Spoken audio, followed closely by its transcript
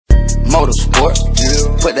Motorsport,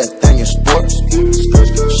 put that thing in sports.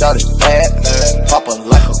 Shout it bad, pop it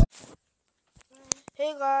like a.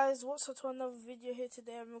 Hey guys, what's up to another video here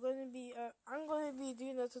today? I'm gonna be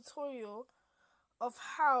doing a tutorial of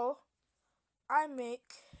how I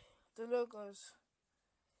make the logos.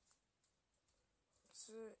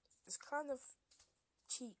 So it's kind of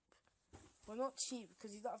cheap. Well, not cheap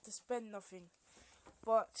because you don't have to spend nothing.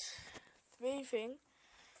 But the main thing,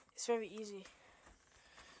 it's very easy.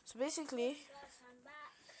 So basically,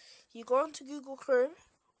 you go onto Google Chrome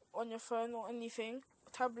on your phone or anything,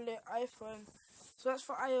 tablet, iPhone. So that's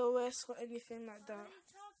for iOS or anything like that.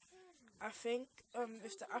 I think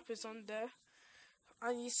if the app is on there,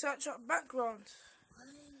 and you search up background,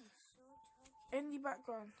 any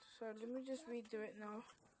background. So let me just redo it now.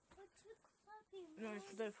 No,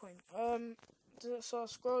 it's no point. So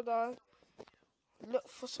scroll down, look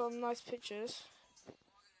for some nice pictures.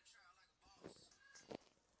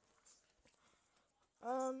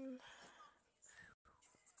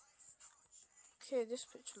 Okay, this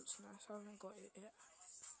picture looks nice. I haven't got it yet.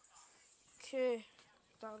 Okay,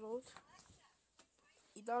 download.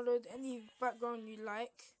 You download any background you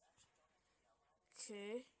like.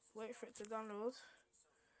 Okay, wait for it to download.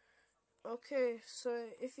 Okay, so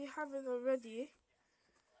if you haven't already,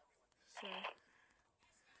 so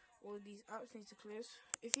all these apps need to close.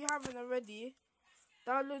 If you haven't already,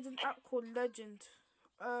 download an app called Legend.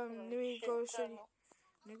 Let me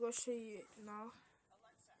go show you it now.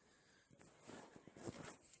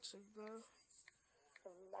 So go.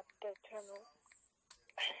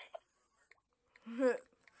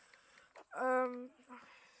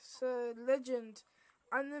 So Legend,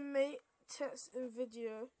 animate text and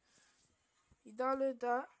video. You download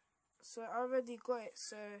that. So I already got it.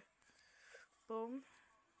 So boom.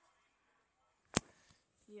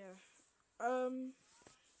 Yeah.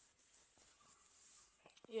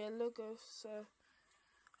 Yeah, logo. So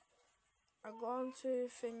I go on to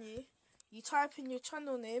thingy. You type in your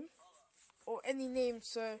channel name or any name.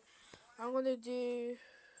 So I'm gonna do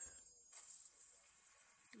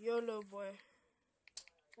YOLO Boy.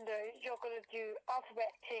 No, you're gonna do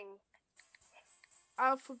Alphabet King.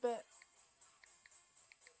 Alphabet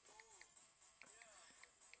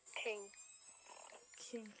King.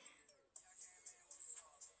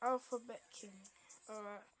 Alphabet King.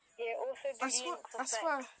 Alright. Yeah, also do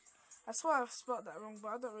I swear I spelled that wrong,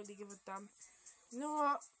 but I don't really give a damn. You know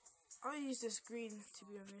what? I'll use this green, to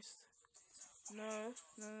be honest. No,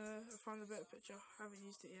 I found a better picture. I haven't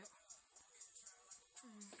used it yet.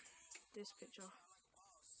 This picture.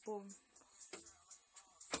 Boom.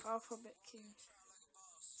 Alphabet King.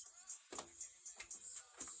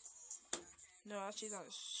 No, actually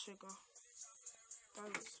that's sugar. That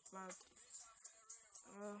looks bad.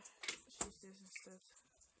 Let's use this instead.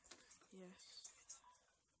 Yes.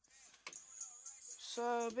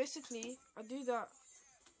 So basically, I do that.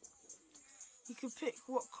 You can pick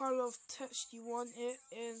what color of text you want it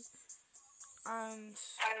in, and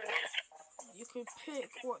you can pick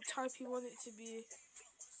what type you want it to be.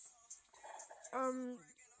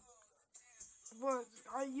 But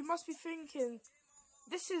you must be thinking,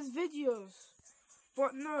 this is videos.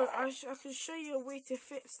 But no, I can show you a way to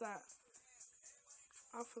fix that.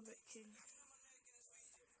 Alphabet King.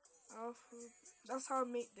 That's how I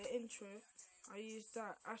make the intro. I use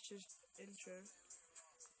that Ash's intro.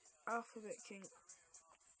 Alphabet King.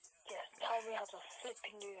 Yes, tell me how to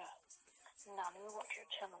flipping do that. Now, let me watch your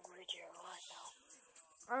channel video right now.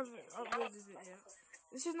 I haven't uploaded it yet.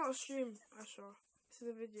 This is not a stream, Asher. This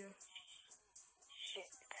is a video. Shit.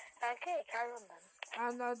 Okay, carry on then.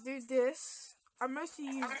 And I do this. I mostly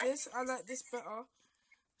use this. I like this better.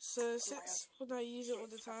 So since when I use it all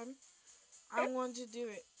the time, I want to do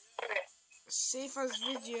it. Save as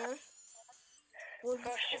video. All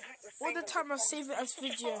the time I save it as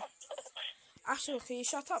video. Asher, can you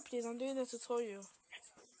shut up please? I'm doing a tutorial.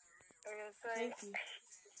 Thank you.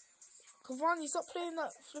 Cavani, stop playing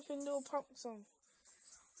that flipping little punk song.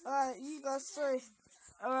 Alright, you guys, sorry.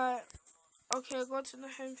 Alright. Okay, go to the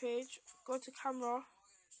home page. Go to camera.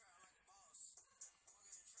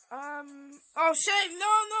 Oh shit!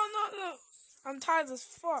 No! I'm tired as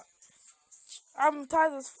fuck.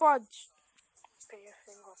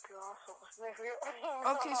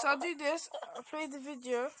 Okay, so I'll do this. I'll play the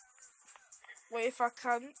video. Wait if I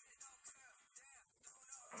can.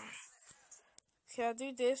 Okay, I'll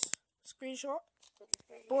do this. Screenshot.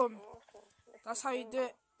 Boom. That's how you do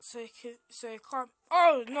it. So it can't.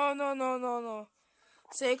 Oh no.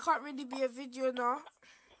 So it can't really be a video now.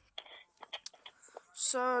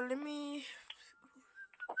 So let me.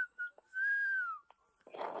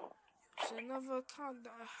 So another account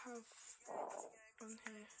that I have on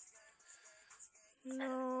here.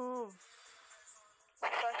 No.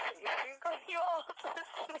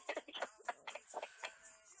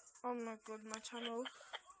 Oh my god, my channel.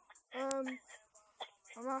 I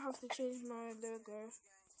might have to change my logo.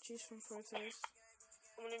 Choose from photos.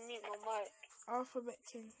 I'm gonna mute my mic. Alphabet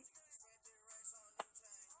King.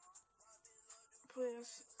 Put it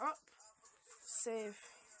up. Save.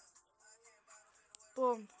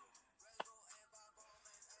 Boom.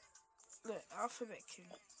 Look, Alphabet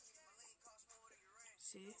King.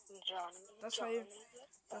 See? That's how you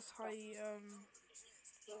That's how you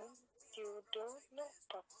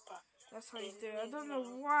do it. I don't know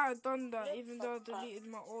why I done that, even though I deleted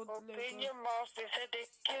my old logo. Open your mouth, they said the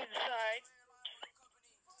kids side.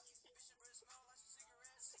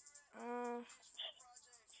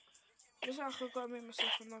 Looks like I've got to make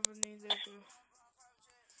myself another new logo.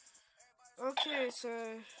 Okay, so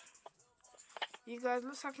you guys,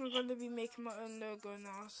 looks like I'm gonna be making my own logo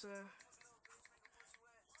now. So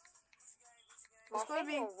it's gonna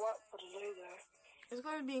be It's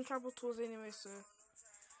gonna be in capitals anyway. So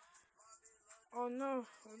oh no,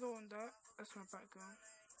 I don't want that. That's my background.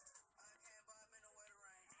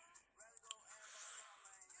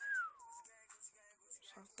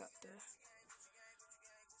 Just have that there.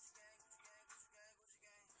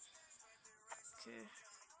 Okay.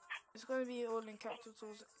 It's gonna be all in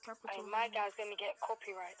capitals. Hey, my guy's gonna get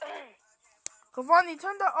copyright. Cavani,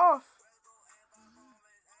 turn that off.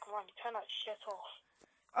 Come on, turn that shit off.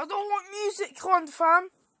 I don't want music on, fam.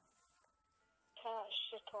 Turn that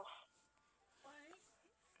shit off.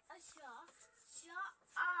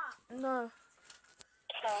 No.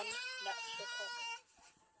 Turn that shit off.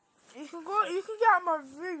 You can get out of my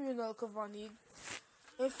room, you know, Cavani.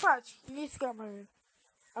 In fact, you need to get out of my room.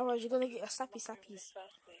 Otherwise, you're gonna get a slappy slappies.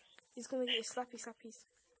 He's gonna get a slappy slappies.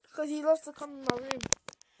 Because he loves to come in my room.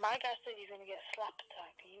 My guy said he's gonna get a slap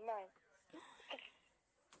attack. Are you mind?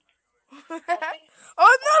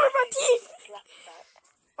 Oh no, my teeth!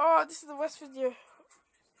 Oh, this is the worst video.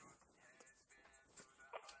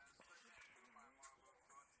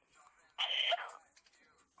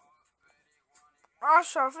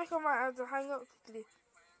 Asha, I think I might have to hang up quickly.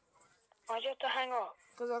 Why'd you have to hang up?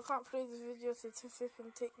 Because I can't play this video to flip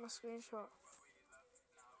and take my screenshot.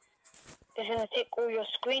 It's gonna take all your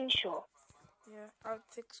screenshot. Yeah, I'll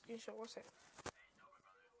take a screenshot. What's it?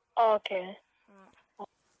 Oh, okay.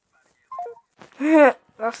 Right.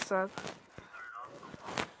 That's sad.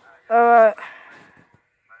 Alright.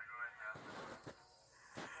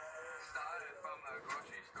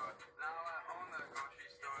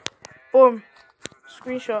 Boom.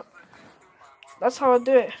 Screenshot. That's how I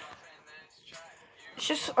do it. It's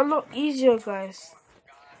just a lot easier, guys.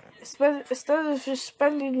 Instead of just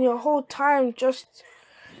spending your whole time just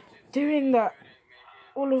doing that,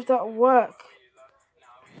 all of that work.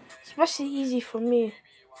 Especially easy for me.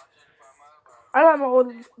 I like my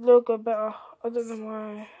old logo better. I don't know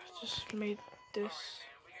why I just made this.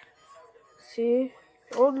 See?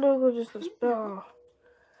 The old logo just looks better.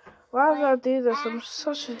 Why did I do this? I'm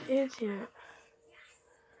such an idiot.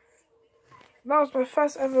 That was my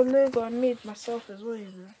first ever logo I made myself as well, you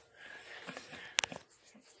know.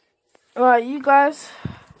 Alright, you guys.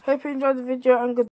 Hope you enjoyed the video and goodbye.